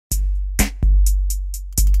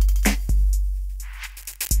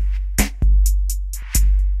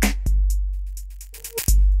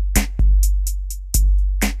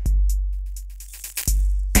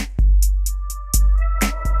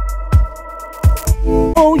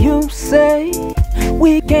Oh, you say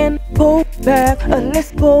we can pull back,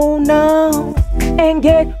 let's go now and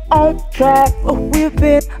get on track. We've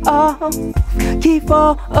been off key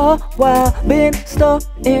for a while, been stuck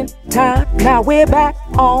in time. Now we're back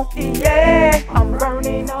on. Yeah, I'm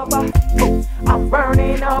burning up. I'm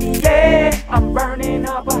burning up. Yeah, I'm burning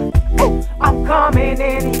up. I'm coming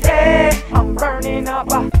in. Yeah, I'm burning up.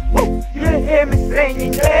 You hear me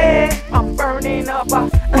singing? Yeah, I'm burning up.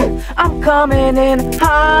 I'm coming in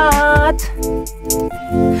hot.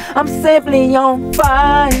 I'm simply on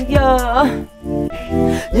fire.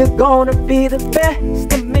 You're gonna be the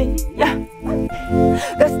best of me.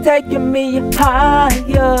 That's taking me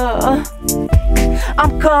higher.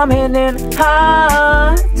 I'm coming in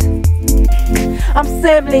hot. I'm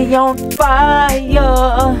simply on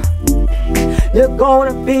fire. You're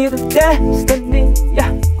gonna be the destiny.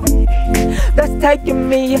 That's taking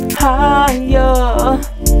me higher.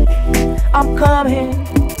 I'm coming.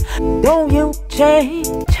 Don't you change,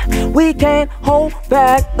 we can't hold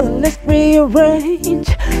back. Let's rearrange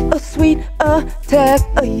a sweet attack.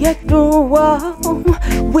 Yet through all,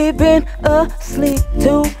 we've been asleep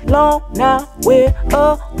too long. Now we're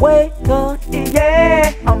awake.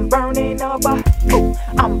 Yeah, I'm burning up.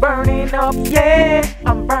 I'm burning up. Yeah,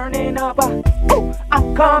 I'm burning up.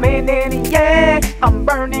 I'm coming in. Yeah, I'm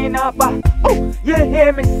burning up. You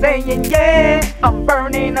hear me saying? Yeah, I'm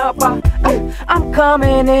burning up. I'm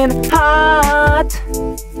coming in hot.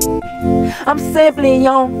 I'm simply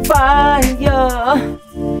on fire.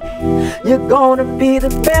 You're gonna be the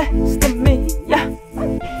best of me.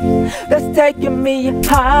 That's taking me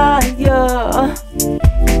higher.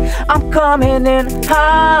 I'm coming in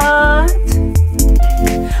hot.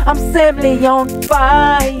 I'm simply on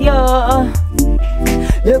fire.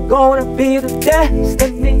 You're gonna be the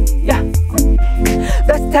destiny.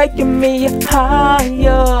 That's taking me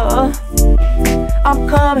higher. I'm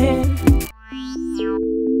coming.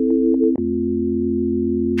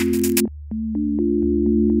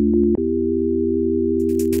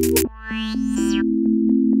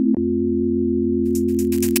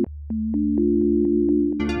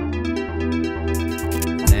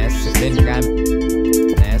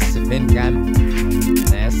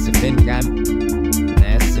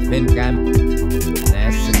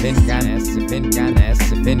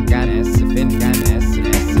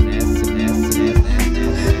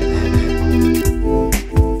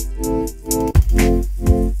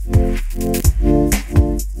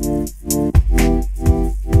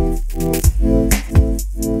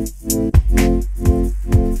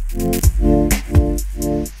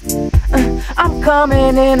 I'm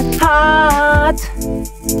coming in hot.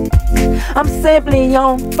 I'm simply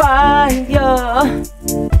on fire.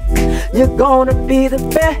 You're gonna be the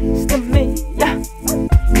best of me.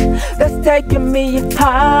 That's taking me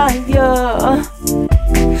higher.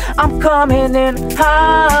 I'm coming in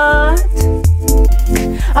hot.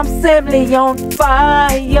 I'm simply on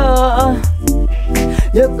fire.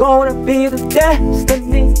 You're gonna be the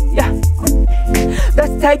destiny.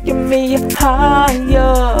 That's taking me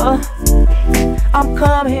higher. I'm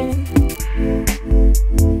coming.